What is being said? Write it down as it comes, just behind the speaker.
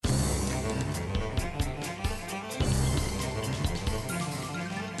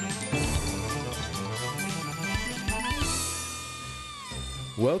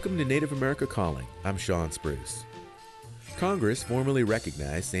Welcome to Native America Calling. I'm Sean Spruce. Congress formally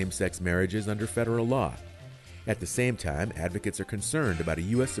recognized same-sex marriages under federal law. At the same time, advocates are concerned about a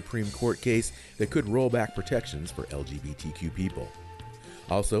U.S. Supreme Court case that could roll back protections for LGBTQ people.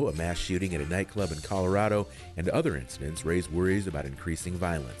 Also, a mass shooting at a nightclub in Colorado and other incidents raise worries about increasing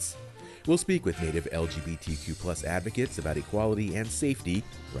violence. We'll speak with Native LGBTQ+ advocates about equality and safety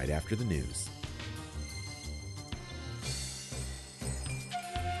right after the news.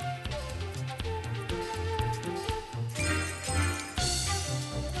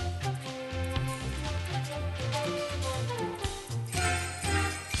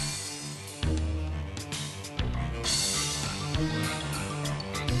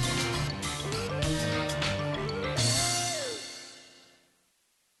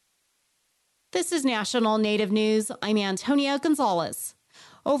 This is National Native News. I'm Antonia Gonzalez.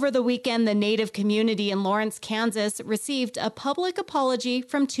 Over the weekend, the Native community in Lawrence, Kansas received a public apology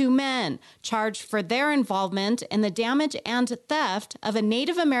from two men charged for their involvement in the damage and theft of a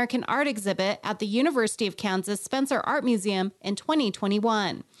Native American art exhibit at the University of Kansas Spencer Art Museum in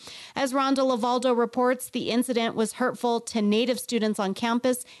 2021. As Rhonda Lavaldo reports, the incident was hurtful to Native students on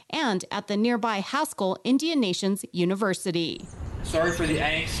campus and at the nearby Haskell Indian Nations University. Sorry for the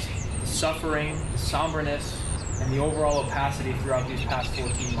angst, suffering, somberness, and the overall opacity throughout these past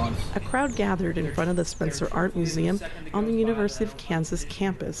 14 months. A crowd gathered in front of the Spencer Art Museum on the University of Kansas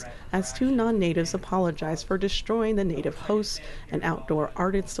campus as two non-natives apologized for destroying the native hosts, an outdoor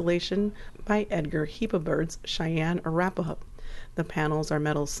art installation by Edgar Heepabird's Cheyenne Arapaho. The panels are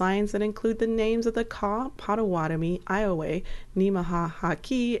metal signs that include the names of the Kaw, Potawatomi, Iowa, Nemaha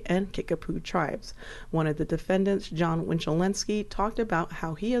Haki, and Kickapoo tribes. One of the defendants, John Winchelensky, talked about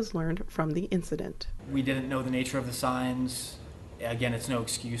how he has learned from the incident. We didn't know the nature of the signs. Again, it's no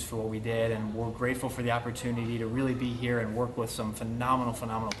excuse for what we did, and we're grateful for the opportunity to really be here and work with some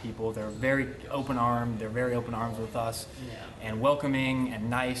phenomenal people. They're very open-armed. They're very open arms with us, and welcoming and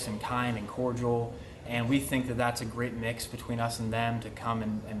nice and kind and cordial. And we think that that's a great mix between us and them to come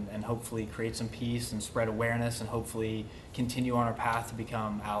and hopefully create some peace and spread awareness and hopefully continue on our path to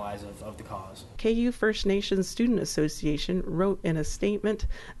become allies of the cause. KU First Nations Student Association wrote in a statement,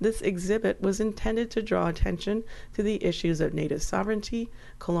 this exhibit was intended to draw attention to the issues of Native sovereignty,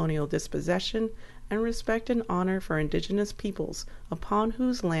 colonial dispossession, and respect and honor for Indigenous peoples upon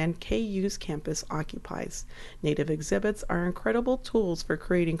whose land KU's campus occupies. Native exhibits are incredible tools for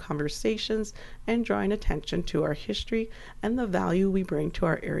creating conversations and drawing attention to our history and the value we bring to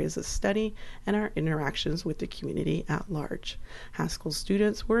our areas of study and our interactions with the community at large. Haskell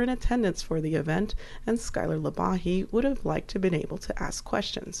students were in attendance for the event, and Skylar Labahi would have liked to have been able to ask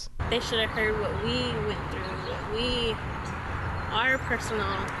questions. They should have heard what we went through, our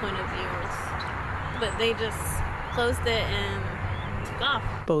personal point of views. But they just closed it and took off.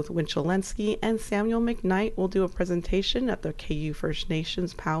 Both Winchelensky and Samuel McKnight will do a presentation at the KU First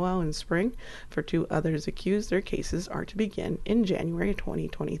Nations powwow in spring. For two others accused, their cases are to begin in January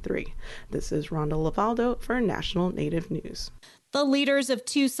 2023. This is Rhonda Lavaldo for National Native News. The leaders of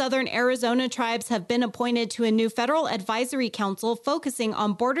two southern Arizona tribes have been appointed to a new federal advisory council focusing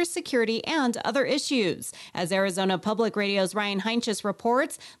on border security and other issues. As Arizona Public Radio's Ryan Heinches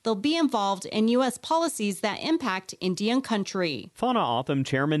reports, they'll be involved in U.S. policies that impact Indian country. Fauna Otham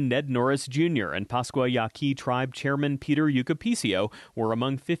Chairman Ned Norris Jr. and Pascua Yaqui Tribe Chairman Peter Yucapicio were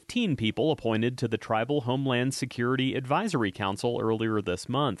among 15 people appointed to the Tribal Homeland Security Advisory Council earlier this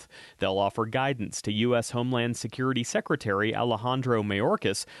month. They'll offer guidance to U.S. Homeland Security Secretary Alejandro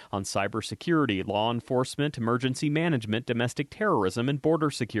Mayorkas on cybersecurity, law enforcement, emergency management, domestic terrorism, and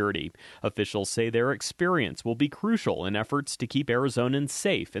border security. Officials say their experience will be crucial in efforts to keep Arizonans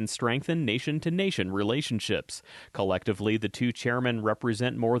safe and strengthen nation-to-nation relationships. Collectively, the two chairmen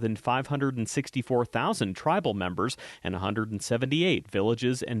represent more than 564,000 tribal members and 178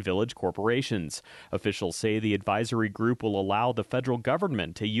 villages and village corporations. Officials say the advisory group will allow the federal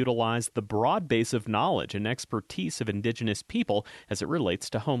government to utilize the broad base of knowledge and expertise of Indigenous people as it relates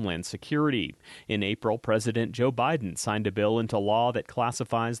to homeland security. In April, President Joe Biden signed a bill into law that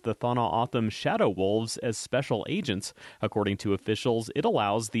classifies the Fauna Otham Shadow Wolves as special agents. According to officials, it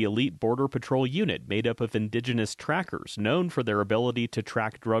allows the elite Border Patrol unit made up of Indigenous trackers known for their ability to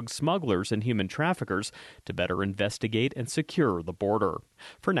track drug smugglers and human traffickers to better investigate and secure the border.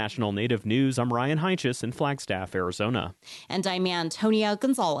 For National Native News, I'm Ryan Heinches in Flagstaff, Arizona. And I'm Antonia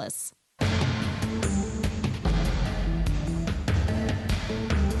Gonzalez.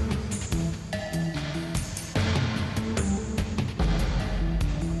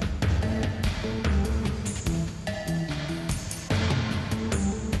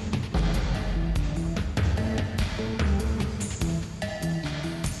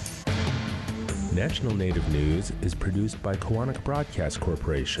 National Native News is produced by Koahnic Broadcast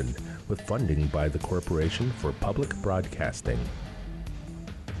Corporation with funding by the Corporation for Public Broadcasting.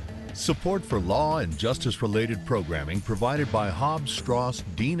 Support for law and justice-related programming provided by Hobbs, Strauss,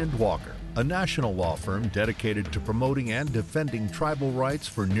 Dean & Walker, a national law firm dedicated to promoting and defending tribal rights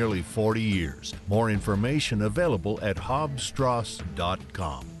for nearly 40 years. More information available at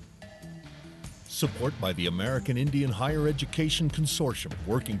hobbsstrauss.com. Support by the American Indian Higher Education Consortium,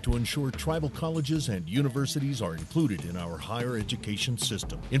 working to ensure tribal colleges and universities are included in our higher education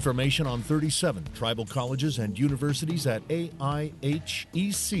system. Information on 37 tribal colleges and universities at aihec.org.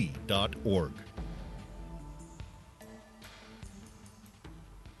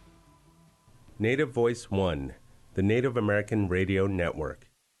 Native Voice One, the Native American Radio Network.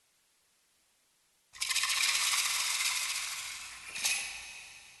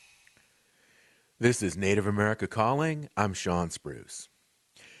 This is Native America Calling. I'm Sean Spruce.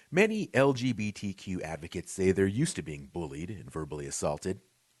 Many LGBTQ advocates say they're used to being bullied and verbally assaulted,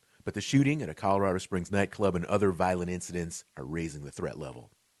 but the shooting at a Colorado Springs nightclub and other violent incidents are raising the threat level.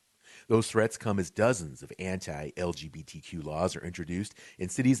 Those threats come as dozens of anti-LGBTQ laws are introduced in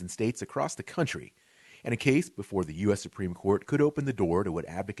cities and states across the country, and a case before the U.S. Supreme Court could open the door to what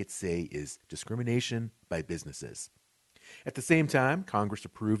advocates say is discrimination by businesses. At the same time, Congress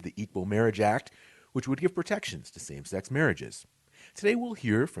approved the Equal Marriage Act, which would give protections to same-sex marriages. Today we'll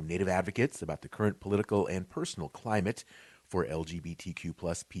hear from Native advocates about the current political and personal climate for LGBTQ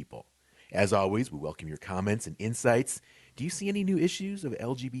plus people. As always, we welcome your comments and insights. Do you see any new issues of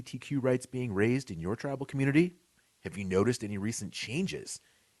LGBTQ rights being raised in your tribal community? Have you noticed any recent changes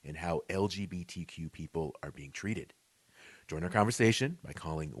in how LGBTQ people are being treated? Join our conversation by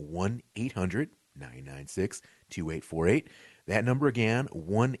calling 1-800-996-2848. That number again,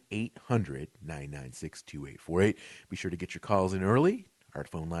 1-800-996-2848. Be sure to get your calls in early. Our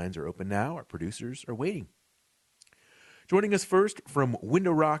phone lines are open now. Our producers are waiting. Joining us first from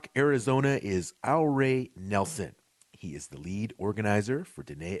Window Rock, Arizona is Auray Nelson. He is the lead organizer for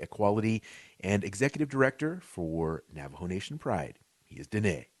Dene Equality and executive director for Navajo Nation Pride. He is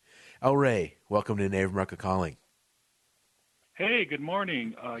Dene. Auray, welcome to Native America Calling. Hey, good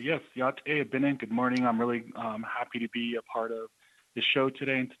morning. Yes, Yate Binen, good morning. I'm really happy to be a part of the show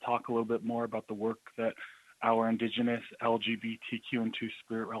today and to talk a little bit more about the work that our Indigenous LGBTQ and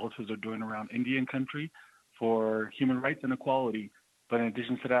Two-Spirit relatives are doing around Indian country for human rights and equality. But in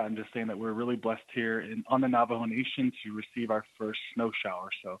addition to that, I'm just saying that we're really blessed here on the Navajo Nation to receive our first snow shower.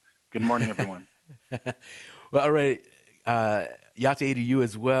 So good morning, everyone. Well, all right. Yate to you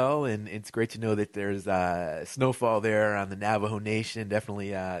as well, and it's great to know that there's snowfall there on the Navajo Nation.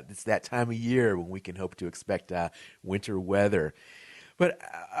 Definitely, it's that time of year when we can hope to expect winter weather. But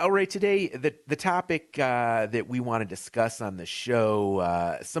Auray, today the topic that we want to discuss on the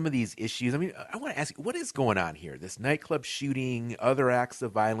show, some of these issues. I mean, I want to ask you, what is going on here? This nightclub shooting, other acts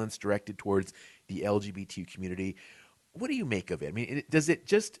of violence directed towards the LGBT community. What do you make of it? I mean, does it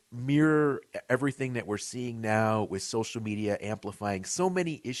just mirror everything that we're seeing now with social media amplifying so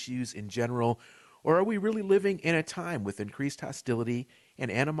many issues in general? Or are we really living in a time with increased hostility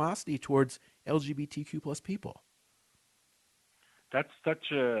and animosity towards LGBTQ plus people? It's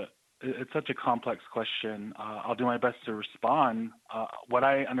such a complex question. I'll do my best to respond. What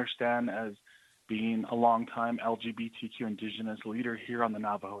I understand as being a longtime LGBTQ Indigenous leader here on the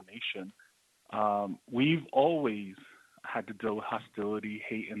Navajo Nation, we've always had to deal with hostility,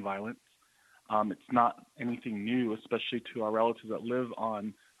 hate, and violence. It's not anything new, especially to our relatives that live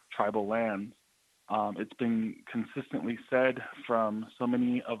on tribal lands. It's been consistently said from so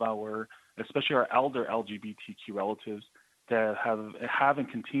many of our, especially our elder LGBTQ relatives, that have and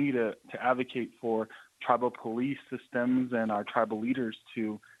continue to advocate for tribal police systems and our tribal leaders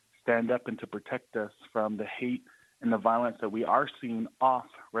to stand up and to protect us from the hate and the violence that we are seeing off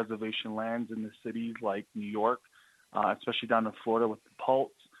reservation lands in the cities like New York, especially down in Florida with the Pulse.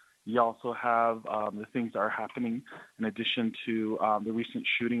 You also have the things that are happening in addition to the recent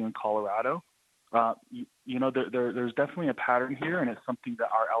shooting in Colorado. There's definitely a pattern here, and it's something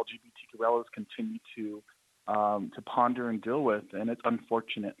that our LGBTQ relatives continue to ponder and deal with, and it's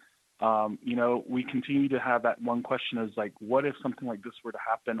unfortunate. We continue to have that one question is like, what if something like this were to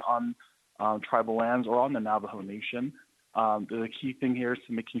happen on tribal lands or on the Navajo Nation? The key thing here is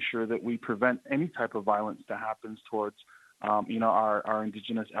to making sure that we prevent any type of violence that happens towards, our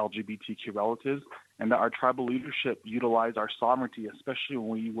Indigenous LGBTQ relatives, and that our tribal leadership utilize our sovereignty, especially when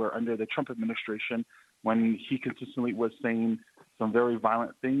we were under the Trump administration, when he consistently was saying some very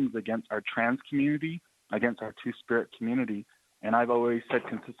violent things against our trans community, against our Two-Spirit community. And I've always said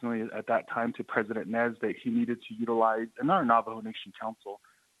consistently at that time to President Nez that he needed to utilize, and our Navajo Nation Council,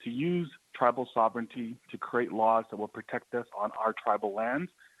 to use tribal sovereignty, to create laws that will protect us on our tribal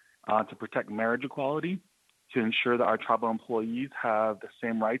lands, to protect marriage equality, to ensure that our tribal employees have the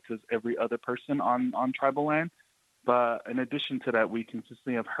same rights as every other person on tribal land. But in addition to that, we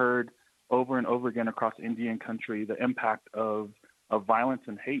consistently have heard over and over again across Indian country the impact of violence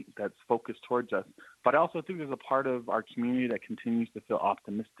and hate that's focused towards us. But I also think there's a part of our community that continues to feel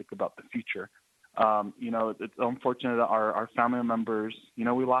optimistic about the future. It's unfortunate that our family members, we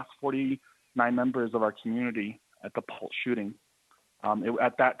lost 49 members of our community at the Pulse shooting.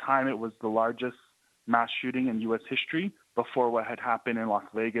 At that time, it was the largest mass shooting in U.S. history before what had happened in Las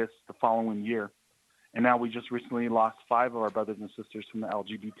Vegas the following year. And now we just recently lost 5 of our brothers and sisters from the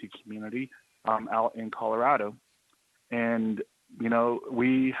LGBT community out in Colorado. And,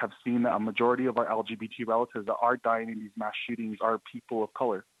 we have seen that a majority of our LGBT relatives that are dying in these mass shootings are people of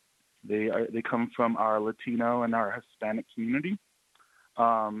color. They come from our Latino and our Hispanic community.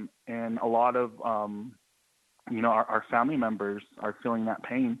 And a lot of, our family members are feeling that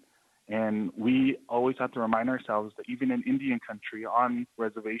pain. And we always have to remind ourselves that even in Indian country, on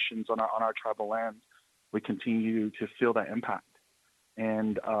reservations, on our tribal lands, we continue to feel that impact.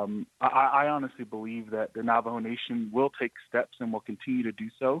 And I honestly believe that the Navajo Nation will take steps and will continue to do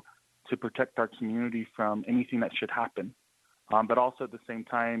so to protect our community from anything that should happen. But also at the same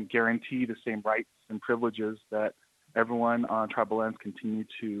time, guarantee the same rights and privileges that everyone on tribal lands continue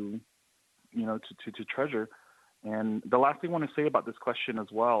to treasure. And the last thing I want to say about this question as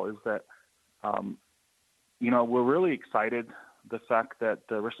well is that, we're really excited the fact that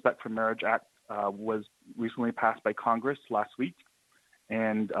the Respect for Marriage Act was recently passed by Congress last week.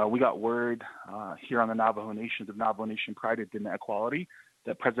 And we got word here on the Navajo Nation Pride and Diné Equality,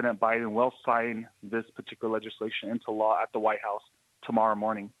 that President Biden will sign this particular legislation into law at the White House tomorrow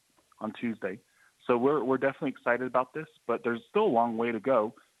morning on Tuesday. So we're definitely excited about this, but there's still a long way to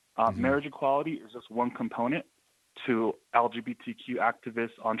go. Marriage equality is just one component to LGBTQ activists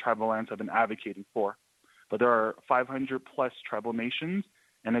on tribal lands have been advocating for. But there are 500 plus tribal nations,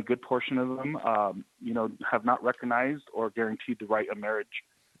 and a good portion of them, have not recognized or guaranteed the right of marriage.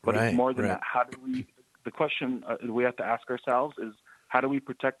 But it's more than that. The question we have to ask ourselves is, how do we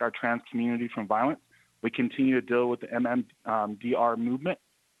protect our trans community from violence? We continue to deal with the MMDR movement.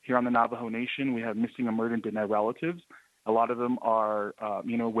 Here on the Navajo Nation, we have missing and murdered Diné relatives. A lot of them are,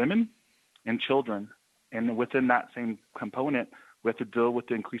 women and children. And within that same component, we have to deal with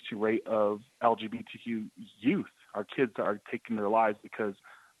the increasing rate of LGBTQ youth. Our kids are taking their lives because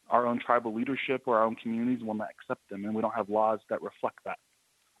our own tribal leadership or our own communities will not accept them, and we don't have laws that reflect that.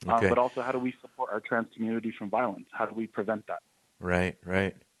 Okay. But also, how do we support our trans community from violence? How do we prevent that? Right.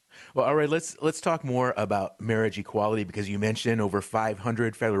 Well, all right, let's talk more about marriage equality, because you mentioned over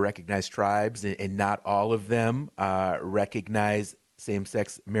 500 federally recognized tribes, and not all of them recognize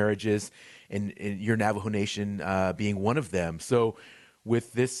same-sex marriages, and your Navajo Nation being one of them. So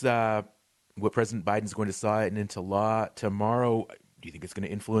with this, what President Biden's going to sign into law tomorrow, do you think it's going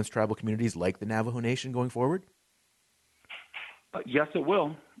to influence tribal communities like the Navajo Nation going forward? Yes, it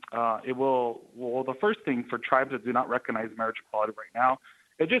will. It will. Well, the first thing for tribes that do not recognize marriage equality right now,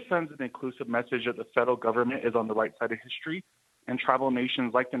 it just sends an inclusive message that the federal government is on the right side of history, and tribal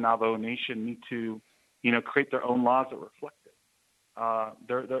nations like the Navajo Nation need to, create their own laws that reflect it.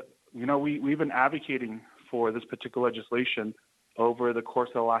 We've been advocating for this particular legislation over the course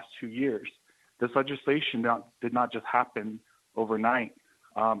of the last 2 years. This legislation did not just happen overnight.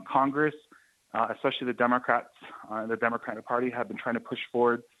 Congress, especially the Democrats, the Democratic Party, have been trying to push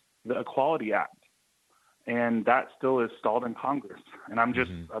forward the Equality Act, and that still is stalled in Congress. And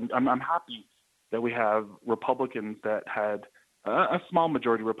I'm happy that we have Republicans that had a small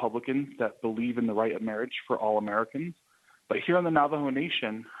majority of Republicans that believe in the right of marriage for all Americans. But here in the Navajo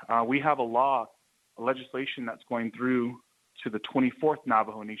Nation, we have a legislation that's going through to the 24th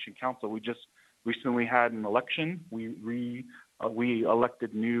Navajo Nation Council. We just recently had an election. We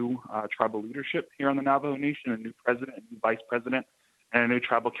elected new tribal leadership here on the Navajo Nation, a new president, a new vice president, and a new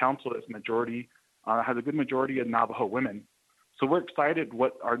tribal council that's has a good majority of Navajo women. So we're excited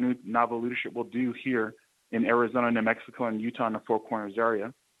what our new Navajo leadership will do here in Arizona, New Mexico, and Utah in the Four Corners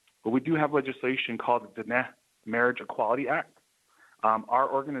area. But we do have legislation called the Diné Marriage Equality Act.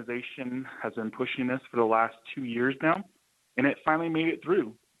 Our organization has been pushing this for the last 2 years now, and it finally made it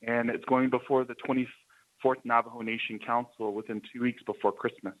through. And it's going before the 24th Navajo Nation Council within 2 weeks before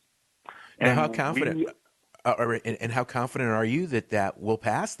Christmas. And how confident? And how confident are you that will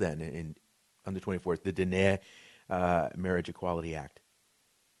pass then on the 24th, the Diné Marriage Equality Act?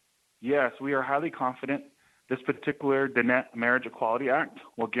 Yes, we are highly confident. This particular Diné Marriage Equality Act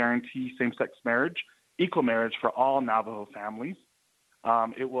will guarantee same-sex marriage, equal marriage for all Navajo families.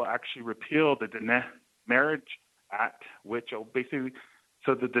 it will actually repeal the Diné Marriage Act, which basically,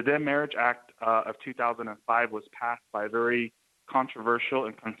 so the Diné Marriage Act of 2005 was passed by a very controversial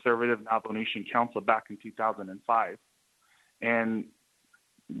and conservative Navajo Nation Council back in 2005. And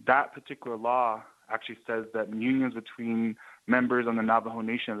that particular law actually says that unions between members of the Navajo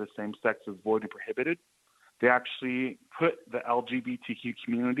Nation of the same sex is void and prohibited. They actually put the LGBTQ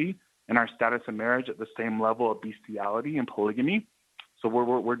community and our status of marriage at the same level of bestiality and polygamy. So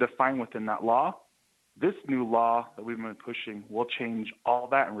we're defined within that law. This new law that we've been pushing will change all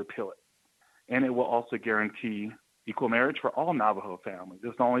that and repeal it. And it will also guarantee equal marriage for all Navajo families.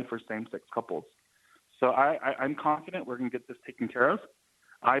 It's not only for same-sex couples. So I'm confident we're going to get this taken care of.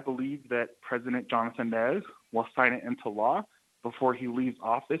 I believe that President Jonathan Nez will sign it into law before he leaves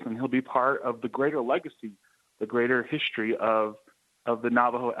office, and he'll be part of the greater legacy, the greater history of the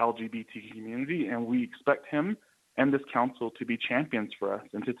Navajo LGBT community, and we expect him and this council to be champions for us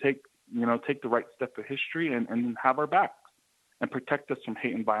and to take the right step of history and have our backs and protect us from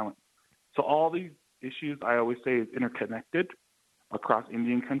hate and violence. So all these issues, I always say, is interconnected across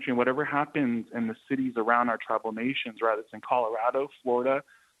Indian country, and whatever happens in the cities around our tribal nations, whether it's in Colorado, Florida,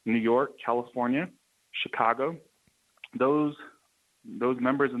 New York, California, Chicago, those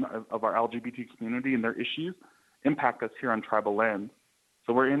members of our LGBT community and their issues impact us here on tribal land.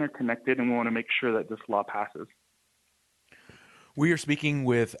 So we're interconnected, and we want to make sure that this law passes. We are speaking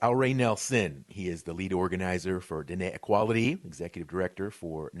with Auray Nelson. He is the lead organizer for Diné Equality, executive director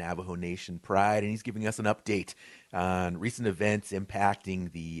for Navajo Nation Pride, and he's giving us an update on recent events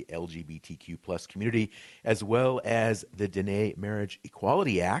impacting the LGBTQ plus community, as well as the Diné Marriage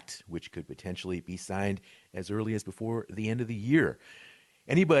Equality Act, which could potentially be signed as early as before the end of the year.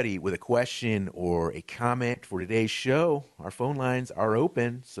 Anybody with a question or a comment for today's show, our phone lines are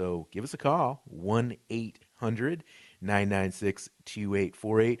open, so give us a call,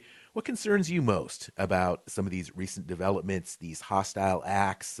 1-800-996-2848. What concerns you most about some of these recent developments, these hostile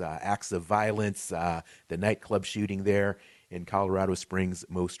acts, acts of violence, the nightclub shooting there in Colorado Springs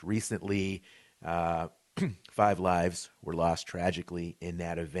most recently? 5 lives were lost tragically in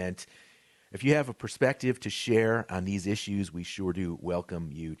that event. If you have a perspective to share on these issues, we sure do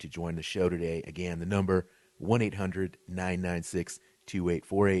welcome you to join the show today. Again, the number,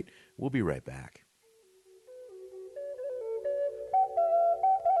 1-800-996-2848. We'll be right back.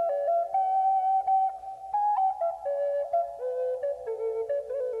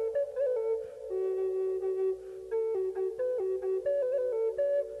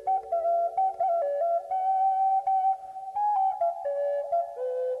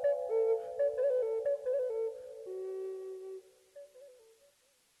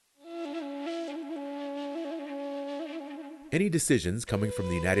 Any decisions coming from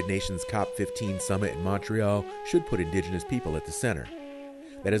the United Nations COP15 summit in Montreal should put Indigenous people at the center.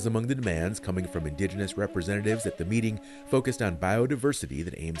 That is among the demands coming from Indigenous representatives at the meeting focused on biodiversity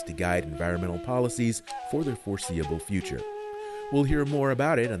that aims to guide environmental policies for their foreseeable future. We'll hear more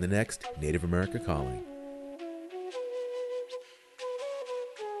about it on the next Native America Calling.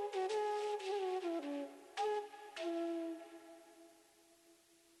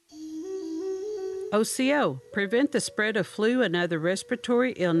 OCO, prevent the spread of flu and other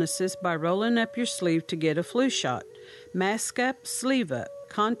respiratory illnesses by rolling up your sleeve to get a flu shot. Mask up, sleeve up.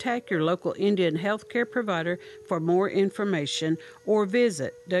 Contact your local Indian healthcare provider for more information or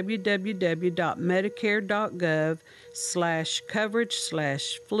visit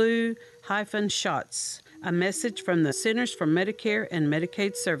www.medicare.gov/coverage/flu-shots. A message from the Centers for Medicare and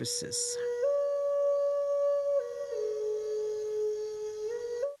Medicaid Services.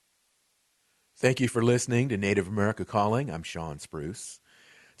 Thank you for listening to Native America Calling. I'm Sean Spruce.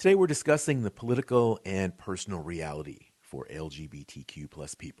 Today we're discussing the political and personal reality for LGBTQ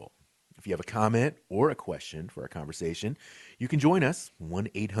plus people. If you have a comment or a question for our conversation, you can join us,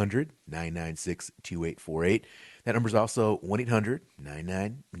 1-800-996-2848. That number is also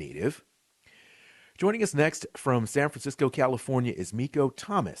 1-800-99-NATIVE. Joining us next from San Francisco, California is Miko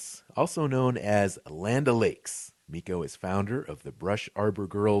Thomas, also known as Land O'Lakes. Miko is founder of the Brush Arbor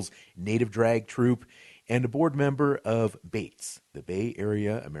Girls Native Drag Troupe and a board member of BATES, the Bay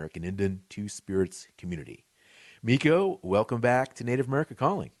Area American Indian Two Spirits Community. Miko, welcome back to Native America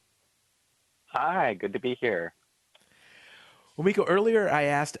Calling. Hi, good to be here. Well, Miko, earlier I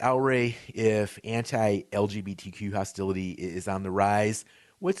asked Auray if anti-LGBTQ hostility is on the rise.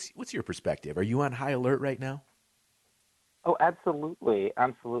 What's your perspective? Are you on high alert right now? Oh, absolutely,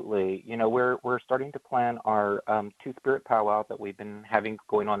 absolutely. You know, we're starting to plan our Two-Spirit powwow that we've been having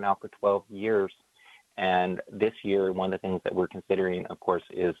going on now for 12 years. And this year, one of the things that we're considering, of course,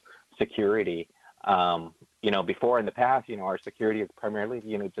 is security. Before in the past, our security is primarily,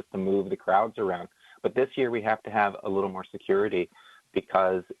 just to move the crowds around. But this year we have to have a little more security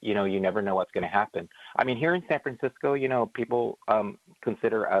because, you never know what's going to happen. I mean, here in San Francisco, people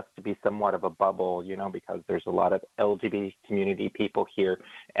consider us to be somewhat of a bubble, because there's a lot of LGBT community people here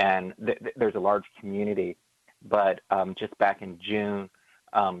and there's a large community. But just back in June,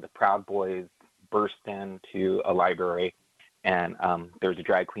 the Proud Boys burst into a library and there was a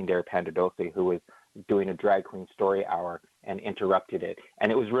drag queen there, Panda Dulce, who was doing a drag queen story hour and interrupted it.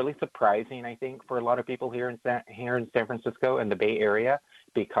 And it was really surprising, I think, for a lot of people here in San Francisco and the Bay Area,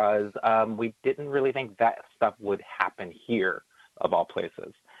 because we didn't really think that stuff would happen here, of all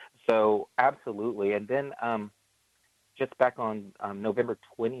places. So absolutely. And then just back on November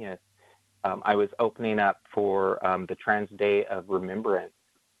 20th, I was opening up for the Trans Day of Remembrance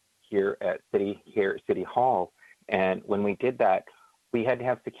here at City Hall. And when we did that, we had to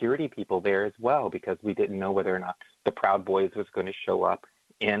have security people there as well because we didn't know whether or not the Proud Boys was going to show up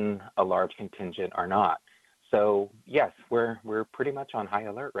in a large contingent or not. So yes, we're pretty much on high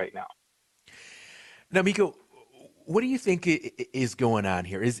alert right now. Now, Miko, what do you think is going on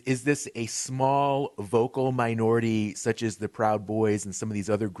here? Is this a small vocal minority such as the Proud Boys and some of these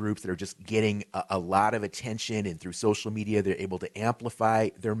other groups that are just getting a lot of attention, and through social media they're able to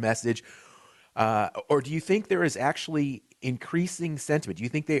amplify their message? Or do you think there is actually increasing sentiment? Do you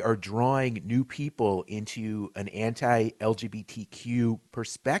think they are drawing new people into an anti-LGBTQ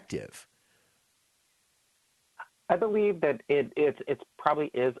perspective? I believe that it probably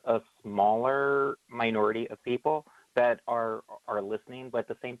is a smaller minority of people that are listening, but at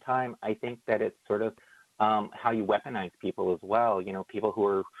the same time, I think that it's sort of how you weaponize people as well. People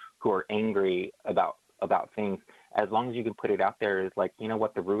who are angry about things. As long as you can put it out there, is like,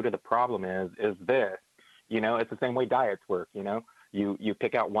 what the root of the problem is this. It's the same way diets work. You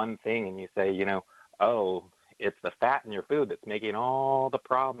pick out one thing and you say, oh, it's the fat in your food that's making all the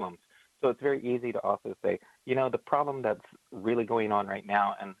problems. So it's very easy to also say, the problem that's really going on right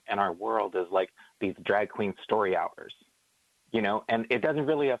now in our world is like these drag queen story hours, and it doesn't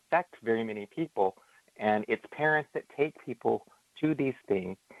really affect very many people. And it's parents that take people to these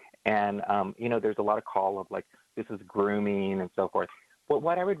things. And, there's a lot of call of like, this is grooming and so forth. But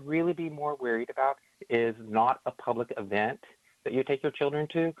what I would really be more worried about is not a public event that you take your children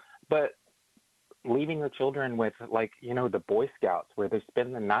to, but leaving your children with like, the Boy Scouts where they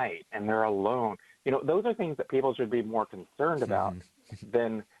spend the night and they're alone. Those are things that people should be more concerned about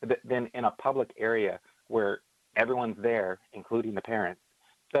than in a public area where everyone's there, including the parents.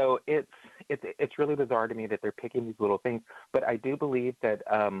 So it's really bizarre to me that they're picking these little things. But I do believe that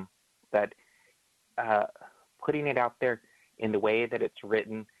putting it out there in the way that it's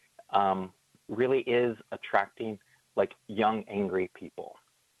written really is attracting like young, angry people.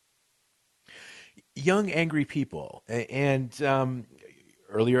 Young, angry people. And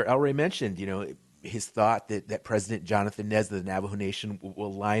earlier, El Rey mentioned, his thought that President Jonathan Nez of the Navajo Nation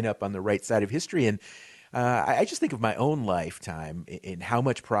will line up on the right side of history. And I just think of my own lifetime and how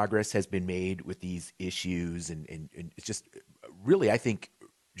much progress has been made with these issues. And it's just really, I think,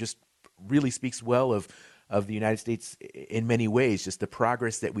 just really speaks well of the United States in many ways, just the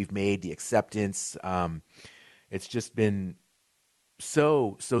progress that we've made, the acceptance. It's just been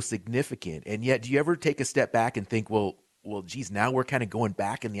so significant. And yet, do you ever take a step back and think, well, geez, now we're kind of going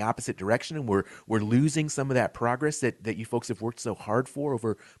back in the opposite direction and we're losing some of that progress that you folks have worked so hard for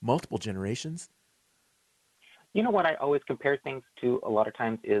over multiple generations? What I always compare things to a lot of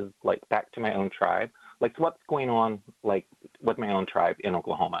times is like back to my own tribe. Like what's going on like with my own tribe in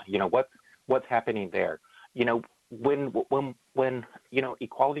Oklahoma? What's happening there? When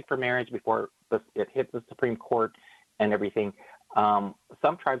equality for marriage before it hit the Supreme Court and everything,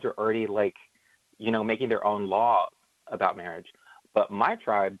 some tribes are already like, making their own laws about marriage. But my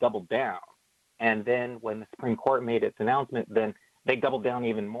tribe doubled down. And then when the Supreme Court made its announcement, then they doubled down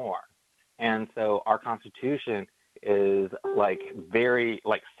even more. And so our Constitution is like very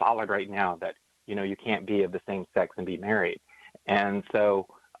like solid right now that, you can't be of the same sex and be married. And so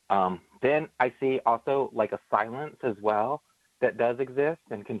then I see also like a silence as well that does exist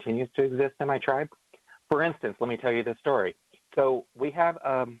and continues to exist in my tribe. For instance, let me tell you this story. So we have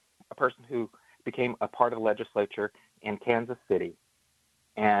a person who became a part of the legislature in Kansas City,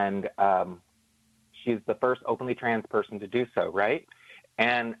 and she's the first openly trans person to do so, right?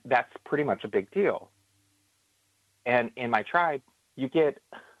 And that's pretty much a big deal. And in my tribe, you get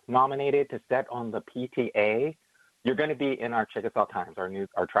nominated to sit on the PTA, you're going to be in our Chickasaw Times,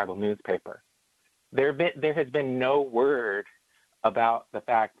 our tribal newspaper. There has been no word about the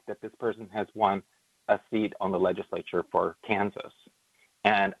fact that this person has won a seat on the legislature for Kansas.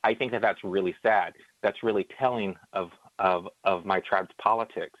 And I think that that's really sad. That's really telling of my tribe's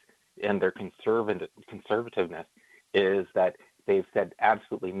politics and their conservativeness, is that they've said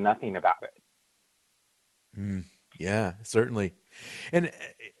absolutely nothing about it. Yeah, certainly. And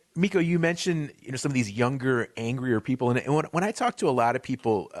Miko, you mentioned some of these younger, angrier people, and when I talk to a lot of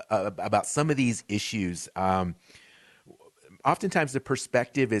people about some of these issues, oftentimes the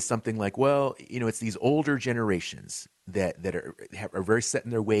perspective is something like, well, it's these older generations that are very set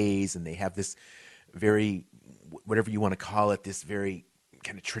in their ways, and they have this very, whatever you want to call it, this very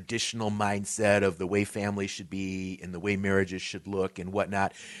kind of traditional mindset of the way families should be and the way marriages should look and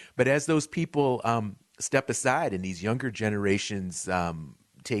whatnot. But as those people step aside and these younger generations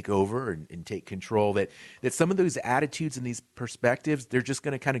take over and take control, that some of those attitudes and these perspectives, they're just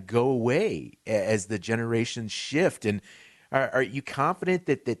going to kind of go away as the generations shift. And are you confident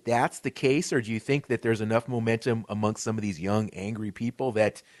that that's the case, or do you think that there's enough momentum amongst some of these young, angry people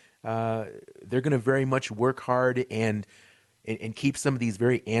that they're going to very much work hard and keep some of these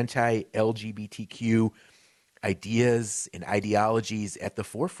very anti-LGBTQ ideas and ideologies at the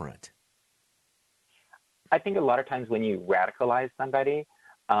forefront? I think a lot of times when you radicalize somebody,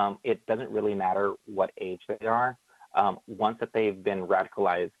 it doesn't really matter what age they are. Once that they've been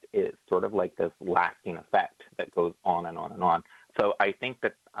radicalized, it's sort of like this lasting effect that goes on and on and on. So I think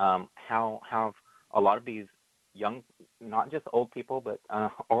that how a lot of these young, not just old people, but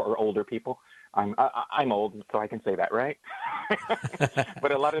or older people. I'm old, so I can say that, right?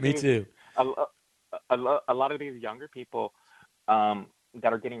 But a lot of Me these, too. A lot of these younger people that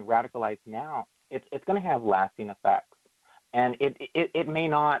are getting radicalized now, it's going to have lasting effects, and it may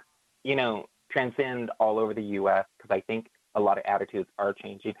not, transcend all over the U.S. because I think a lot of attitudes are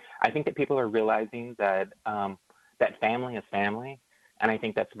changing. I think that people are realizing that that family is family. And I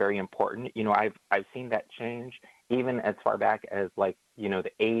think that's very important. I've seen that change even as far back as the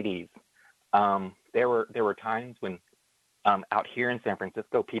 80s. There were times when out here in San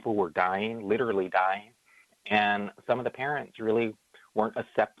Francisco, people were dying, literally dying, and some of the parents really weren't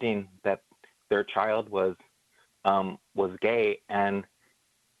accepting that their child was gay, and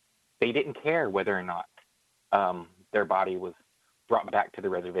they didn't care whether or not their body was brought back to the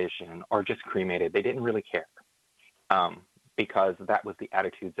reservation or just cremated. They didn't really care. Because that was the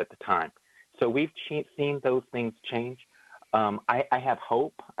attitudes at the time. So we've seen those things change. I have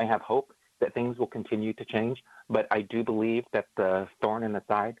hope. I have hope that things will continue to change, but I do believe that the thorn in the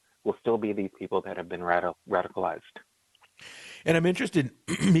side will still be these people that have been radicalized. And I'm interested,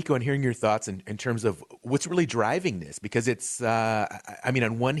 Miko, in hearing your thoughts in terms of what's really driving this, because it's,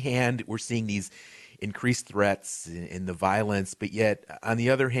 on one hand, we're seeing these increased threats in the violence, but yet on the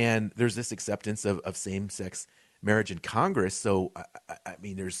other hand, there's this acceptance of same-sex marriage in Congress. So,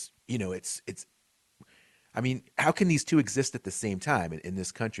 how can these two exist at the same time in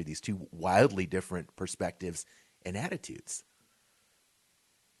this country, these two wildly different perspectives and attitudes?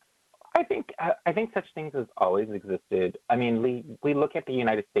 I think such things has always existed. We look at the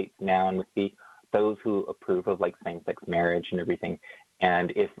United States now and we see those who approve of same-sex marriage and everything.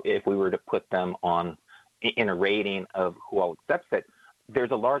 And if we were to put them in a rating of who all accepts it,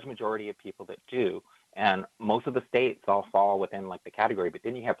 there's a large majority of people that do. And most of the states all fall within the category, but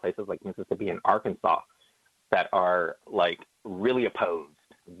then you have places like Mississippi and Arkansas that are really opposed,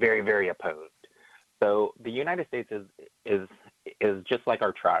 very, very opposed. So the United States is just like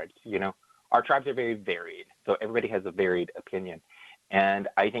our tribes. Our tribes are very varied, so everybody has a varied opinion. And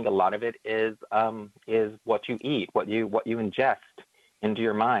I think a lot of it is what you eat, what you ingest into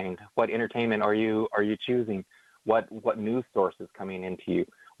your mind, what entertainment are you choosing, what news source is coming into you.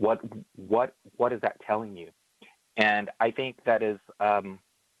 What is that telling you? And I think that is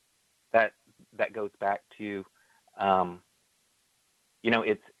that goes back to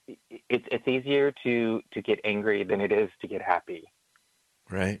it's easier to get angry than it is to get happy.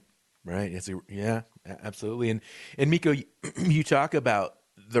 Right. Yeah, absolutely. And Miko, you talk about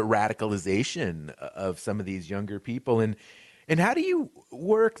the radicalization of some of these younger people, and how do you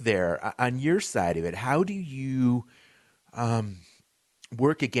work there on your side of it? How do you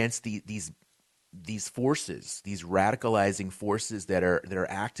work against these forces, these radicalizing forces that are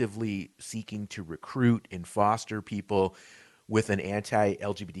actively seeking to recruit and foster people with an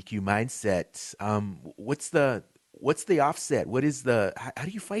anti-LGBTQ mindset? What's the offset? How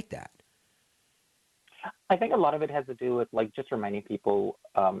do you fight that? I think a lot of it has to do with just reminding people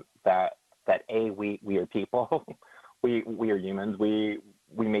that we are people, we are humans. We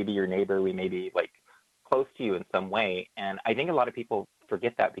may be your neighbor. We may be close to you in some way. And I think a lot of people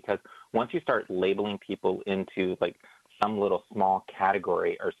forget that, because once you start labeling people into some little small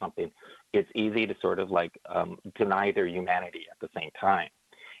category or something, it's easy to sort of like deny their humanity at the same time.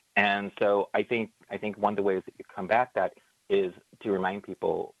 And so I think one of the ways that you combat that is to remind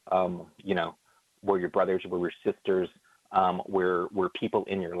people, we're your brothers, we're your sisters, we're people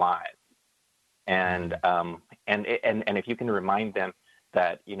in your lives. And if you can remind them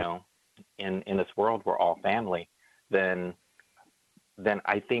that, in this world we're all family, then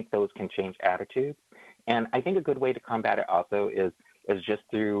I think those can change attitudes. And I think a good way to combat it also is just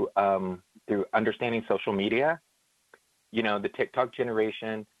through understanding social media. The TikTok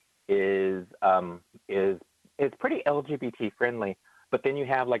generation is pretty LGBT friendly, but then you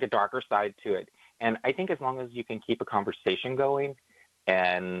have like a darker side to it. And I think as long as you can keep a conversation going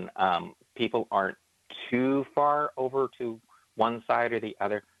and people aren't too far over to one side or the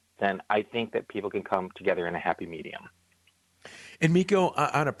other, then I think that people can come together in a happy medium. And Miko,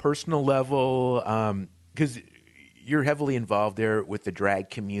 on a personal level, because you're heavily involved there with the drag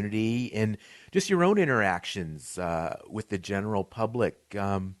community and just your own interactions with the general public,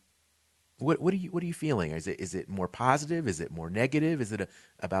 what are you feeling? Is it more positive? Is it more negative? Is it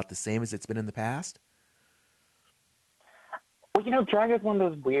about the same as it's been in the past? Well, drag is one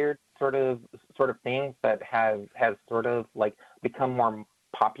of those weird sort of things that has sort of like become more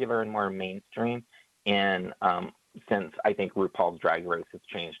popular and more mainstream, and since I think RuPaul's Drag Race has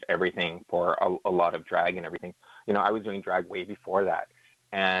changed everything for a lot of drag and everything. I was doing drag way before that,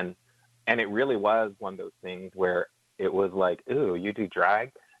 and it really was one of those things where it was like, ooh, you do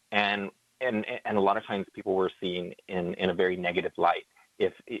drag, and a lot of times people were seen in a very negative light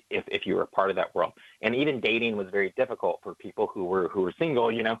if you were a part of that world. And even dating was very difficult for people who were single,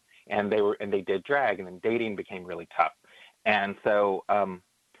 and they did drag, and then dating became really tough. And so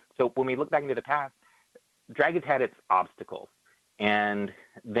when we look back into the past, drag has had its obstacles, and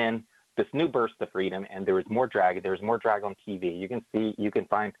then this new burst of freedom, and there was more drag. There was more drag on TV. You can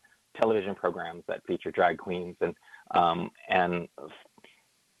find television programs that feature drag queens,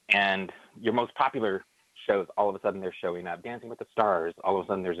 and your most popular shows, all of a sudden they're showing up. Dancing with the Stars, all of a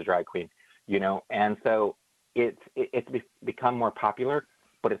sudden there's a drag queen, and so it's become more popular.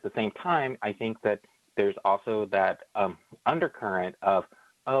 But at the same time, I think that there's also that undercurrent of,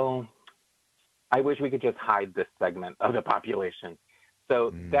 oh, I wish we could just hide this segment of the population.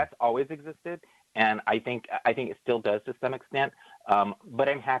 So that's always existed, and I think it still does to some extent. But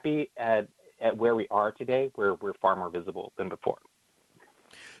I'm happy at where we are today, where we're far more visible than before.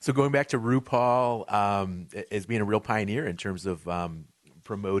 So going back to RuPaul as being a real pioneer in terms of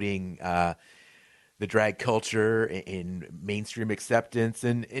promoting the drag culture in mainstream acceptance.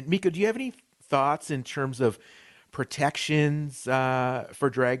 And Miko, do you have any thoughts in terms of protections for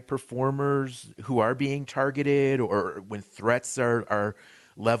drag performers who are being targeted, or when threats are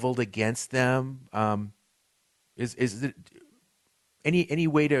leveled against them? Is it any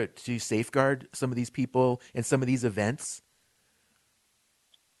way to safeguard some of these people and some of these events?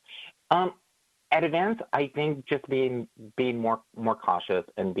 At events, I think just being more cautious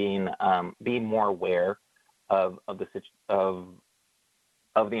and being more aware of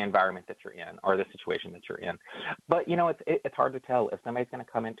the environment that you're in or the situation that you're in. But it's hard to tell if somebody's going to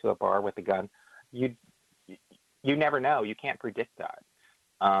come into a bar with a gun. You never know. You can't predict that.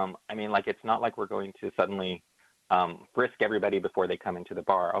 It's not like we're going to suddenly frisk everybody before they come into the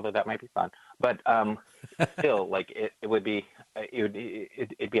bar, although that might be fun. But still, it'd be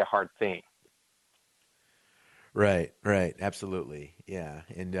a hard thing. Right, absolutely, yeah.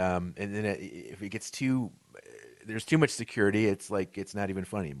 And then if it gets there's too much security, it's like it's not even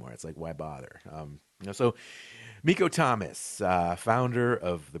fun anymore. It's like, why bother? So Miko Thomas, founder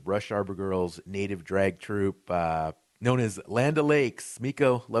of the Brush Arbor Girls native drag troupe, known as Land O'Lakes.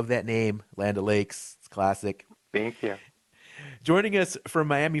 Miko, love that name, Land O'Lakes. It's classic. Thank you. Joining us from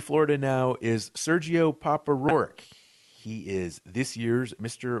Miami, Florida now is Sergio Paparourke. He is this year's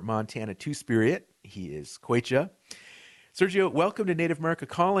Mr. Montana Two-Spirit. He is Quechua. Sergio, welcome to Native America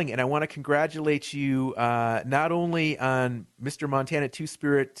Calling, and I want to congratulate you not only on Mr. Montana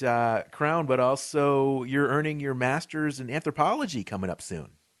Two-Spirit crown, but also you're earning your master's in anthropology coming up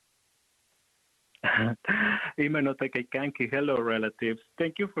soon. Hello, relatives.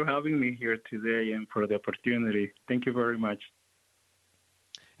 Thank you for having me here today and for the opportunity. Thank you very much.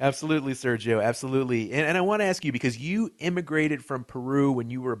 Absolutely, Sergio. Absolutely. And I want to ask you, because you immigrated from Peru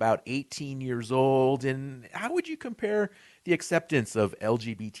when you were about 18 years old, and how would you compare the acceptance of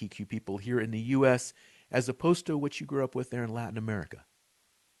LGBTQ people here in the U.S. as opposed to what you grew up with there in Latin America?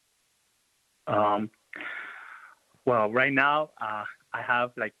 Well, right now, I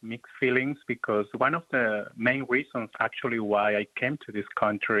have mixed feelings, because one of the main reasons actually why I came to this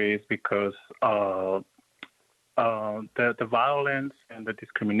country is because the violence and the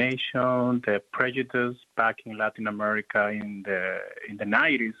discrimination, the prejudice back in Latin America in the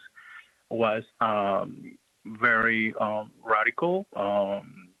 90s was very radical.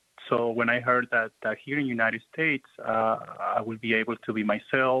 So when I heard that here in the United States, I will be able to be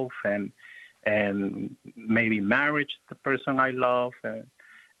myself and maybe marry the person I love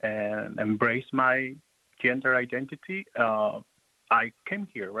and embrace my gender identity, I came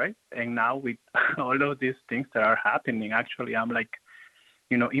here, right? And now with all of these things that are happening, actually, I'm like,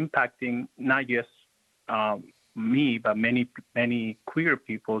 impacting not just me, but many queer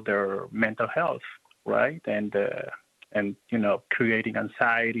people, their mental health, right? And creating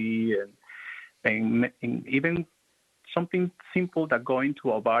anxiety and even something simple that going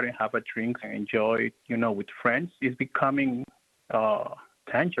to a bar and have a drink and enjoy, with friends is becoming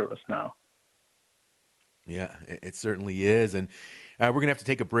dangerous now. Yeah, it certainly is. And we're going to have to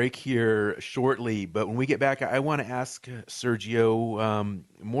take a break here shortly. But when we get back, I want to ask Sergio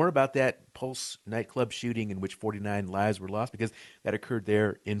more about that Pulse nightclub shooting in which 49 lives were lost, because that occurred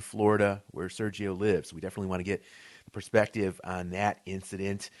there in Florida where Sergio lives. We definitely want to get the perspective on that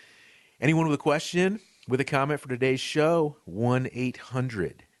incident. Anyone with a question, with a comment for today's show,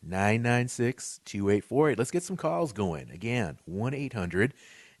 1-800-996-2848. Let's get some calls going. Again,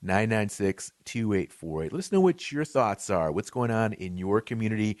 1-800-996-2848. Let us know what your thoughts are. What's going on in your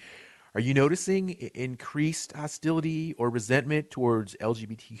community? Are you noticing increased hostility or resentment towards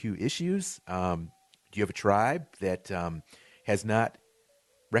LGBTQ issues? Do you have a tribe that has not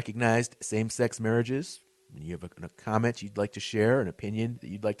recognized same-sex marriages? You have a comment you'd like to share, an opinion that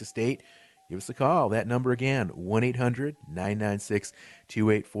you'd like to state? Give us a call. That number again,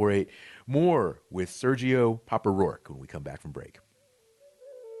 1-800-996-2848. More with Sergio Papa-Rourke when we come back from break.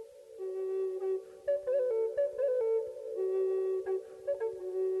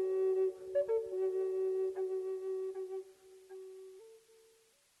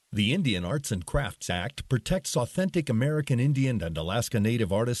 The Indian Arts and Crafts Act protects authentic American Indian and Alaska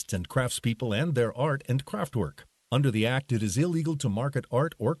Native artists and craftspeople and their art and craftwork. Under the Act, it is illegal to market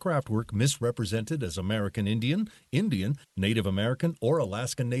art or craftwork misrepresented as American Indian, Indian, Native American, or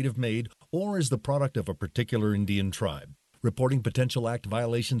Alaska Native made, or as the product of a particular Indian tribe. Reporting potential Act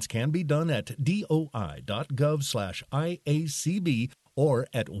violations can be done at doi.gov/IACB or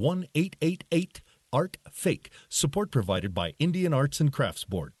at 1-888-ART-FAKE. Support provided by Indian Arts and Crafts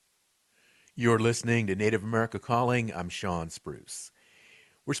Board. You're listening to Native America Calling. I'm Sean Spruce.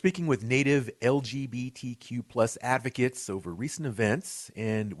 We're speaking with Native LGBTQ plus advocates over recent events,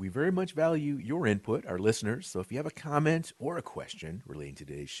 and we very much value your input, our listeners. So if you have a comment or a question relating to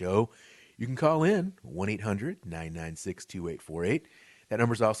today's show, you can call in 1-800-996-2848. That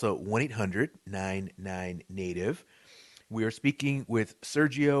number is also 1-800-99-NATIVE. We are speaking with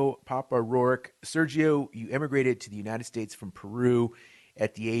Sergio Papa-Rourke. Sergio, you immigrated to the United States from Peru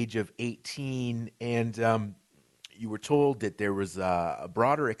at the age of 18, and you were told that there was a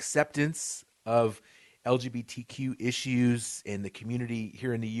broader acceptance of LGBTQ issues in the community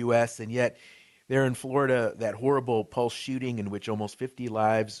here in the U.S., and yet there in Florida, that horrible Pulse shooting in which almost 50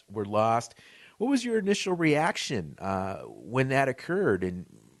 lives were lost. What was your initial reaction when that occurred and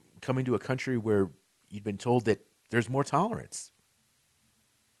coming to a country where you'd been told that there's more tolerance?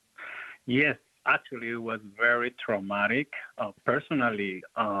 Yes, actually, it was very traumatic. Personally,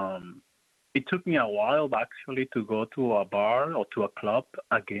 it took me a while actually to go to a bar or to a club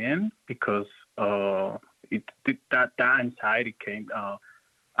again because that anxiety came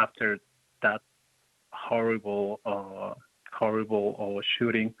after that horrible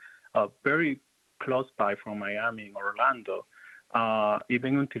shooting very close by from Miami in Orlando.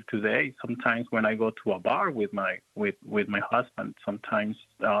 Even until today, sometimes when I go to a bar with my husband, sometimes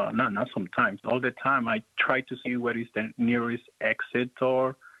not sometimes, all the time, I try to see where is the nearest exit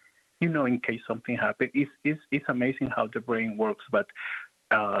or, in case something happens. It's amazing how the brain works, but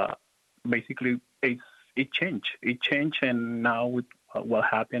basically it changed. It changed, and now with what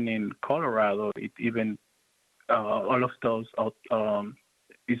happened in Colorado, it even all of those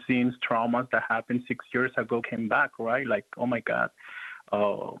it seems traumas that happened 6 years ago came back, right? Like, oh my God,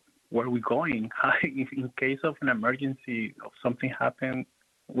 where are we going? In case of an emergency, of something happened,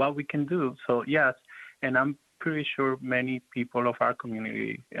 what we can do? So yes, and I'm pretty sure many people of our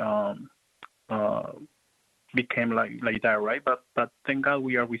community became like that, right? But thank God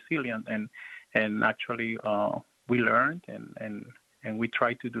we are resilient and actually we learned and we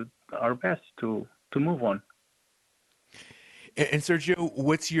try to do our best to move on. And Sergio,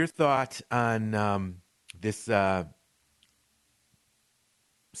 what's your thought on this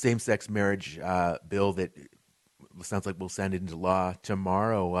same-sex marriage bill that sounds like we'll send into law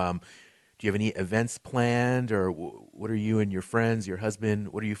tomorrow? Do you have any events planned, or what are you and your friends, your husband,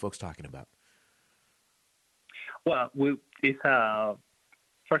 what are you folks talking about? Well,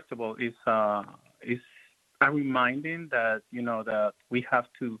 first of all, it's a reminding that that we have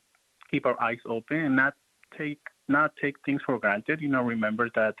to keep our eyes open and not take things for granted. Remember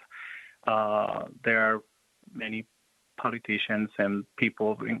that there are many politicians and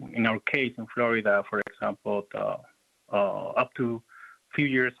people. In our case, in Florida, for example, up to a few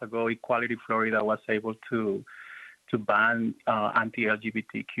years ago, Equality Florida was able to ban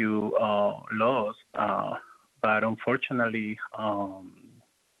anti-LGBTQ laws. But unfortunately, a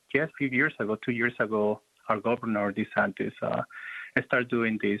few years ago, 2 years ago, our governor DeSantis started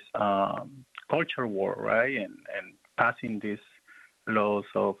doing this culture war, right, and passing these laws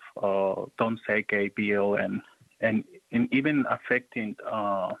of Don't Say Gay bill and even affecting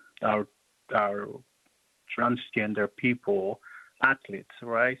our transgender people, athletes,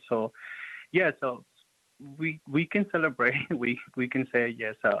 right? So, so we can celebrate. We can say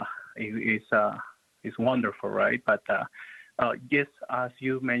yes, it's wonderful, right? But yes, as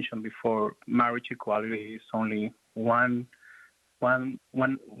you mentioned before, marriage equality is only one thing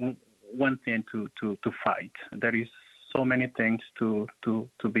to fight. There is so many things to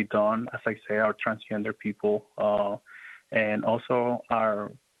be done. As I say, our transgender people, and also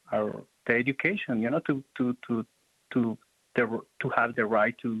the education. To have the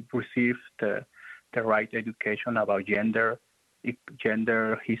right to receive the right education about gender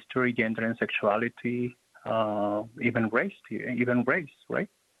history, gender and sexuality, even race, right?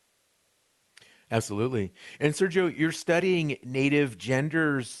 Absolutely. And Sergio, you're studying Native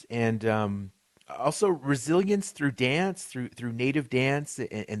genders and also resilience through dance, through Native dance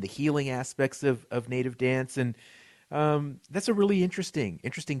and the healing aspects of Native dance. And that's a really interesting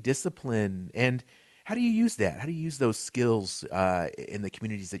discipline. And how do you use that? How do you use those skills in the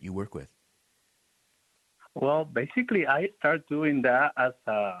communities that you work with? Well, basically, I start doing that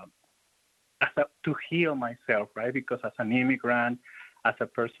to heal myself, right? Because as an immigrant, as a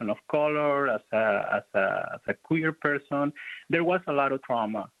person of color, as a queer person, there was a lot of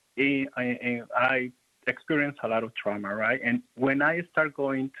trauma. I experienced a lot of trauma, right? And when I start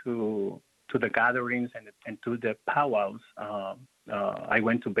going to the gatherings and to the powwows, I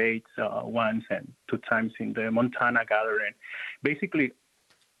went to Bates once and 2 times in the Montana gathering. Basically,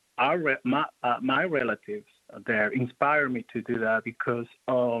 my relatives there inspired me to do that because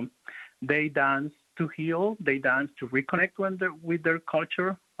they dance to heal, they dance to reconnect with their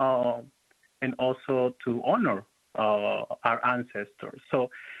culture, and also to honor our ancestors. So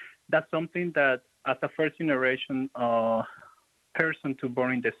that's something that, as a first generation person to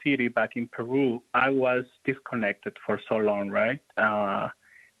born in the city back in Peru, I was disconnected for so long, right?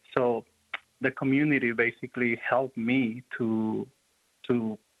 So the community basically helped me to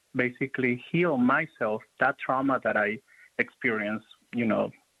basically heal myself, that trauma that I experienced,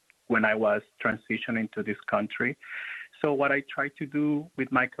 when I was transitioning to this country. So what I try to do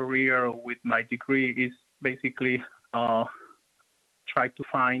with my career or with my degree is basically try to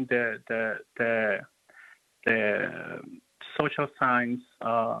find the social science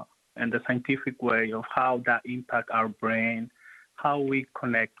and the scientific way of how that impact our brain, how we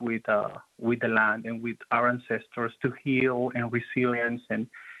connect with the land and with our ancestors to heal and resilience.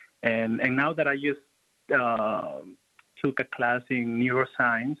 And now that I just took a class in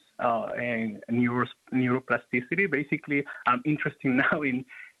neuroscience and neuroplasticity, basically I'm interested now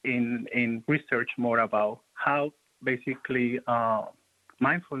in research more about how basically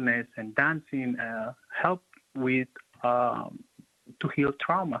mindfulness and dancing help with to heal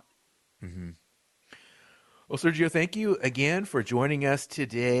trauma. Mm-hmm. Well, Sergio, thank you again for joining us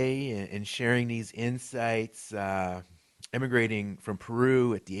today and sharing these insights. Immigrating from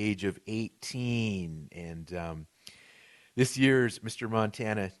Peru at the age of 18 and this year's Mr.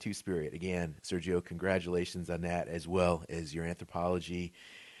 Montana Two-Spirit. Again, Sergio, congratulations on that, as well as your anthropology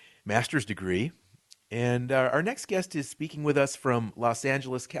master's degree. And our next guest is speaking with us from Los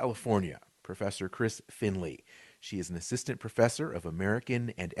Angeles, California, Professor Chris Finley. She is an assistant professor of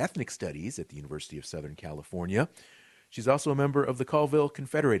American and Ethnic Studies at the University of Southern California. She's also a member of the Colville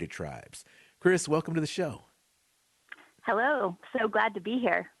Confederated Tribes. Chris, welcome to the show. Hello. So glad to be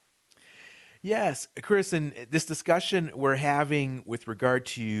here. Yes, Chris, and this discussion we're having with regard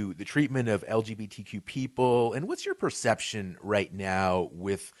to the treatment of LGBTQ people, and what's your perception right now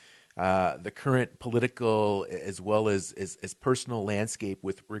with the current political as well as personal landscape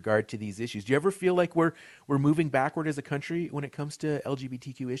with regard to these issues? Do you ever feel like we're moving backward as a country when it comes to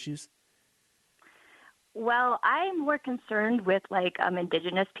LGBTQ issues? Well, I'm more concerned with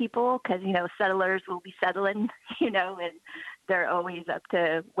indigenous people because, settlers will be settling, and they're always up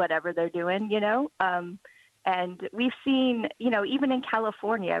to whatever they're doing, you know. And we've seen, you know, even in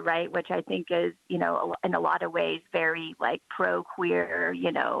California, right, which I think is, you know, in a lot of ways very like pro-queer,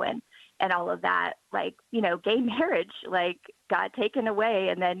 you know, and all of that, like, you know, gay marriage, like, got taken away.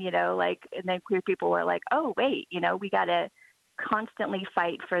 And then, you know, like, and then queer people were like, oh, wait, you know, we got to constantly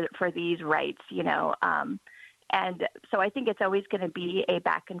fight for these rights, you know. And so I think it's always going to be a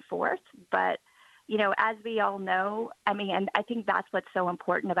back and forth. But, you know, as we all know, I mean, and I think that's what's so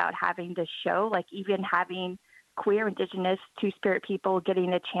important about having this show, like even having queer, Indigenous, Two-Spirit people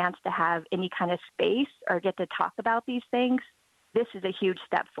getting a chance to have any kind of space or get to talk about these things. This is a huge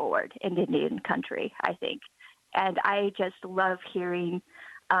step forward in Indian country, I think. And I just love hearing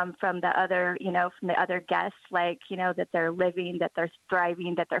from the other, you know, from the other guests, like, you know, that they're living, that they're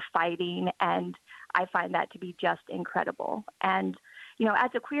thriving, that they're fighting. And I find that to be just incredible. And, you know,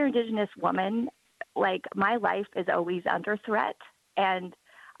 as a queer Indigenous woman, like, my life is always under threat. And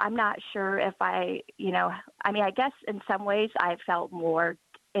I'm not sure if I, you know, I mean, I guess in some ways I felt more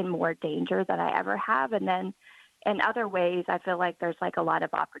danger than I ever have. And then in other ways, I feel like there's like a lot of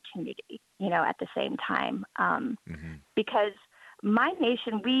opportunity, you know, at the same time. Because my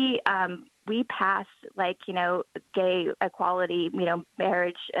nation, we passed, like, you know, gay equality, you know,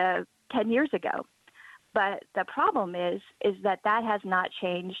 marriage 10 years ago. But the problem is that has not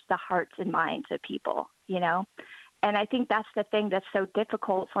changed the hearts and minds of people, you know. And I think that's the thing that's so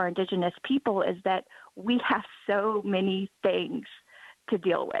difficult for Indigenous people, is that we have so many things to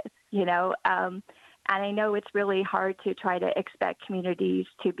deal with, you know. And I know it's really hard to try to expect communities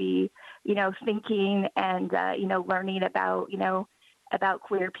to be, you know, thinking and, you know, learning about, you know, about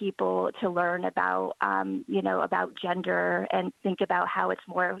queer people, to learn about, you know, about gender, and think about how it's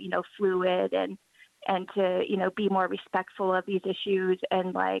more, you know, fluid, and to, you know, be more respectful of these issues,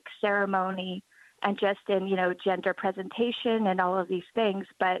 and like ceremony, and just in, you know, gender presentation and all of these things.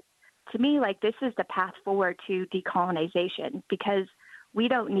 But to me, like, this is the path forward to decolonization, because we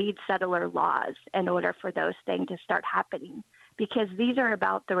don't need settler laws in order for those things to start happening, because these are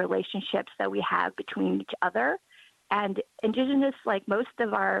about the relationships that we have between each other. And Indigenous, like most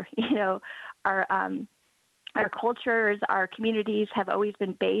of our, you know, our cultures, our communities have always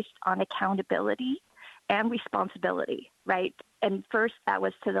been based on accountability and responsibility, right? And first that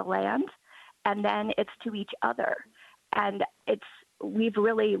was to the land, and then it's to each other. And we've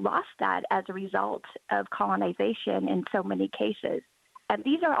really lost that as a result of colonization in so many cases. And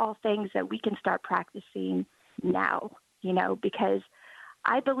these are all things that we can start practicing now, you know, because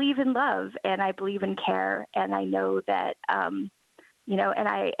I believe in love, and I believe in care, and I know that, you know,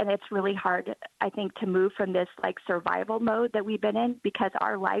 and it's really hard, I think, to move from this like survival mode that we've been in, because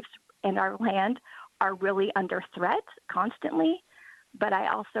our lives and our land are really under threat constantly. But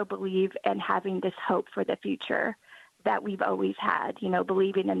I also believe in having this hope for the future that we've always had, you know,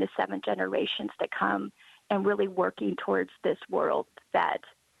 believing in the 7 generations to come, and really working towards this world that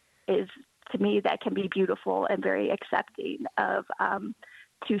is, to me, that can be beautiful and very accepting of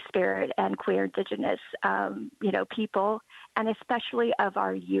Two-Spirit and queer Indigenous, you know, people, and especially of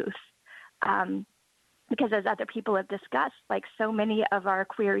our youth. Because as other people have discussed, like, so many of our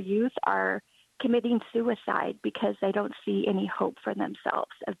queer youth are committing suicide because they don't see any hope for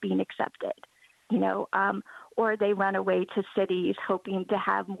themselves of being accepted, you know, or they run away to cities hoping to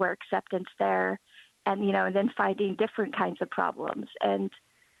have more acceptance there, and, you know, and then finding different kinds of problems. And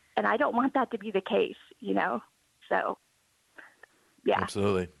I don't want that to be the case, you know, so, yeah.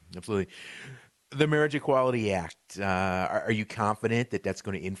 Absolutely. The Marriage Equality Act, are you confident that that's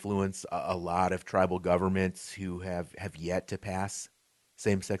going to influence a lot of tribal governments who have yet to pass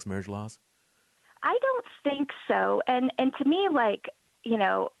same-sex marriage laws? I don't think so. And to me, like, you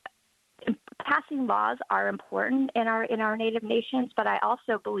know, passing laws are important in our Native nations, but I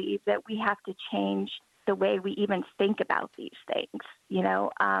also believe that we have to change the way we even think about these things, you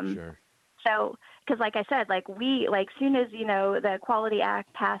know? Sure. So, because like I said, like, soon as, you know, the Equality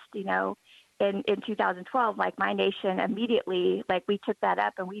Act passed, you know, in 2012, like, my nation immediately, like, we took that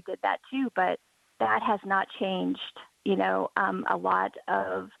up and we did that too, but that has not changed, you know, a lot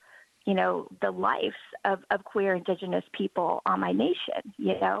of, you know, the lives of queer Indigenous people on my nation,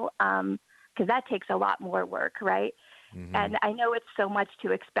 you know, because that takes a lot more work, right? Mm-hmm. And I know it's so much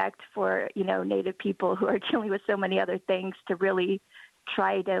to expect for, you know, Native people who are dealing with so many other things to really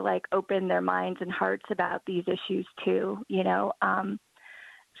try to, like, open their minds and hearts about these issues too, you know.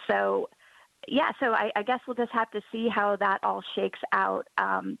 So I guess we'll just have to see how that all shakes out,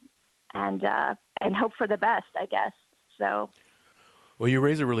 and hope for the best, I guess. So. Well, you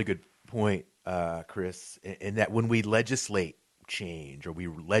raise a really good point, Chris, in that when we legislate change, or we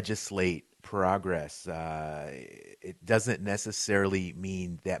legislate progress, it doesn't necessarily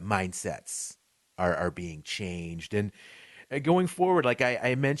mean that mindsets are being changed. And going forward, like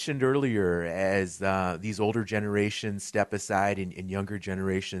I mentioned earlier, as these older generations step aside and younger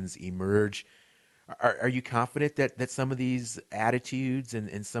generations emerge, are you confident that some of these attitudes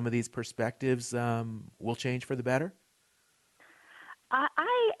and some of these perspectives will change for the better?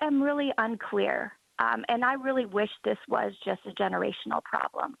 I am really unclear, and I really wish this was just a generational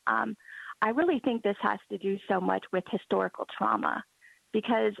problem. I really think this has to do so much with historical trauma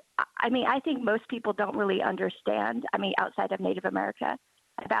because, I think most people don't really understand, outside of Native America,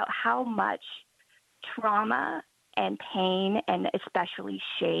 about how much trauma and pain and especially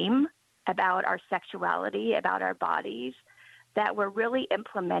shame about our sexuality, about our bodies, that were really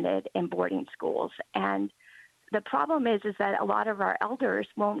implemented in boarding schools. And the problem is that a lot of our elders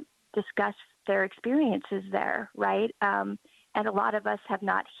won't discuss their experiences there, right? And a lot of us have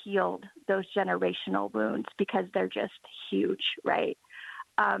not healed those generational wounds because they're just huge, right?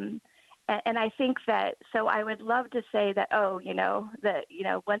 And I think that, so I would love to say that,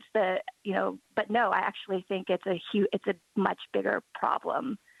 but no, I actually think it's a much bigger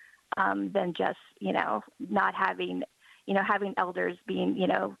problem than just, not having elders being,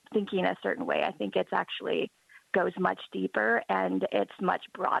 thinking a certain way. I think it's actually goes much deeper and it's much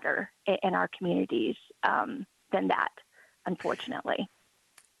broader in our communities than that, unfortunately.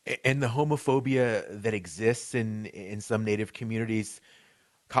 And the homophobia that exists in some Native communities,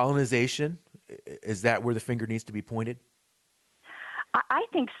 colonization, is that where the finger needs to be pointed? I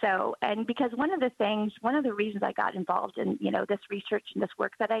think so. And because one of the reasons I got involved in, this research and this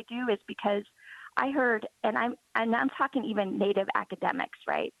work that I do is because I heard, and I'm talking even Native academics,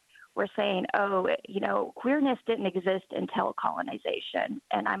 right? We're saying, queerness didn't exist until colonization.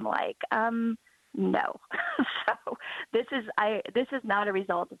 And I'm like, no. So this is not a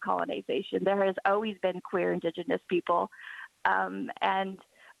result of colonization. There has always been queer Indigenous people.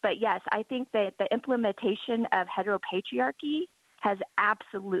 But yes, I think that the implementation of heteropatriarchy has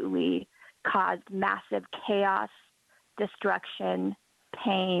absolutely caused massive chaos, destruction,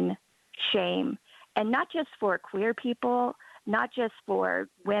 pain, shame, and not just for queer people, not just for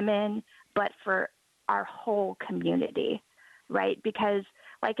women, but for our whole community, right? Because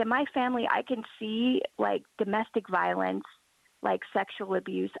like in my family, I can see like domestic violence, like sexual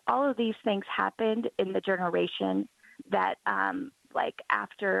abuse, all of these things happened in the generation that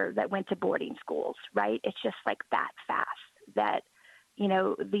after that went to boarding schools, right? It's just like that fast that,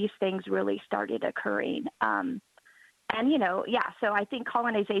 these things really started occurring. So I think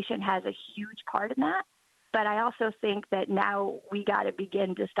colonization has a huge part in that. But I also think that now we got to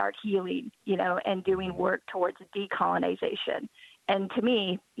begin to start healing, and doing work towards decolonization. And to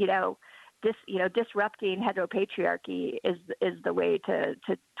me, disrupting heteropatriarchy is the way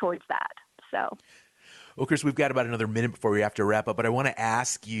towards that. So. Well, Chris, we've got about another minute before we have to wrap up, but I want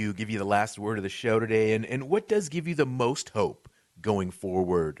to give you the last word of the show today. And what does give you the most hope going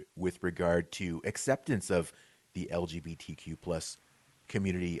forward with regard to acceptance of the LGBTQ plus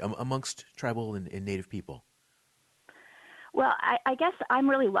community amongst tribal and Native people? Well, I guess I'm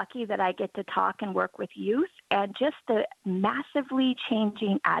really lucky that I get to talk and work with youth, and just the massively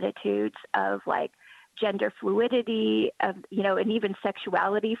changing attitudes of like gender fluidity, and even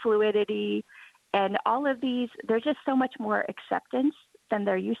sexuality fluidity, and all of these. There's just so much more acceptance than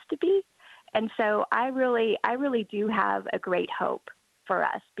there used to be. And so I really do have a great hope for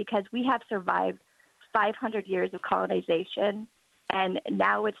us because we have survived 500 years of colonization, and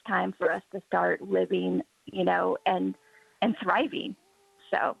now it's time for us to start living, and thriving.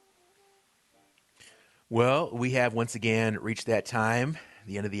 So. Well, we have once again reached that time,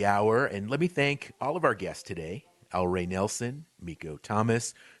 the end of the hour, and let me thank all of our guests today, Al Ray Nelson, Miko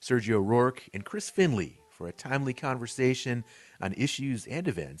Thomas, Sergio Rourke, and Chris Finley for a timely conversation on issues and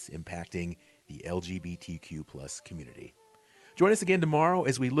events impacting the LGBTQ plus community. Join us again tomorrow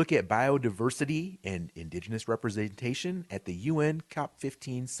as we look at biodiversity and Indigenous representation at the UN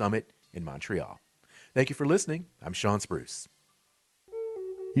COP15 Summit in Montreal. Thank you for listening. I'm Sean Spruce.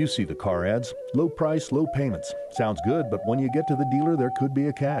 You see the car ads. Low price, low payments. Sounds good, but when you get to the dealer, there could be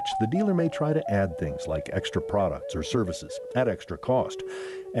a catch. The dealer may try to add things like extra products or services at extra cost.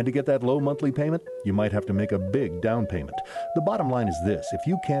 And to get that low monthly payment, you might have to make a big down payment. The bottom line is this: if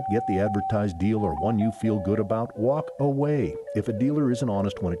you can't get the advertised deal or one you feel good about, walk away. If a dealer isn't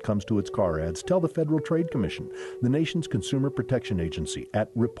honest when it comes to its car ads, tell the Federal Trade Commission, the nation's consumer protection agency,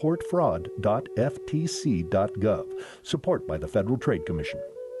 at reportfraud.ftc.gov. Support by the Federal Trade Commission.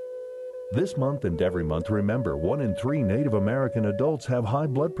 This month and every month, remember, 1 in 3 Native American adults have high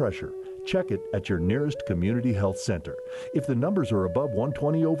blood pressure. check it at your nearest community health center. If the numbers are above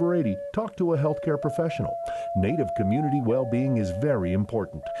 120/80, talk to a healthcare professional. Native community well-being is very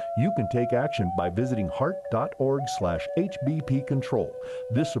important. You can take action by visiting heart.org/HBP control.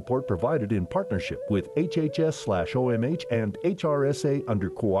 This support provided in partnership with HHS/OMH and HRSA under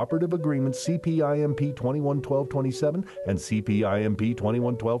Cooperative Agreements CPIMP 211227 and CPIMP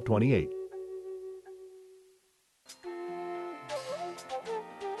 211228.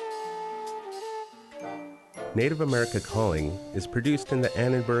 Native America Calling is produced in the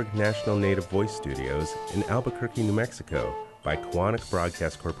Annenberg National Native Voice Studios in Albuquerque, New Mexico by Koahnic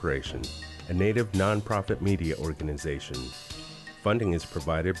Broadcast Corporation, a Native nonprofit media organization. Funding is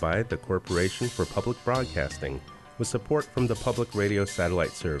provided by the Corporation for Public Broadcasting with support from the Public Radio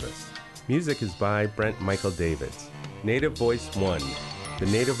Satellite Service. Music is by Brent Michael Davids. Native Voice One, the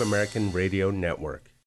Native American Radio Network.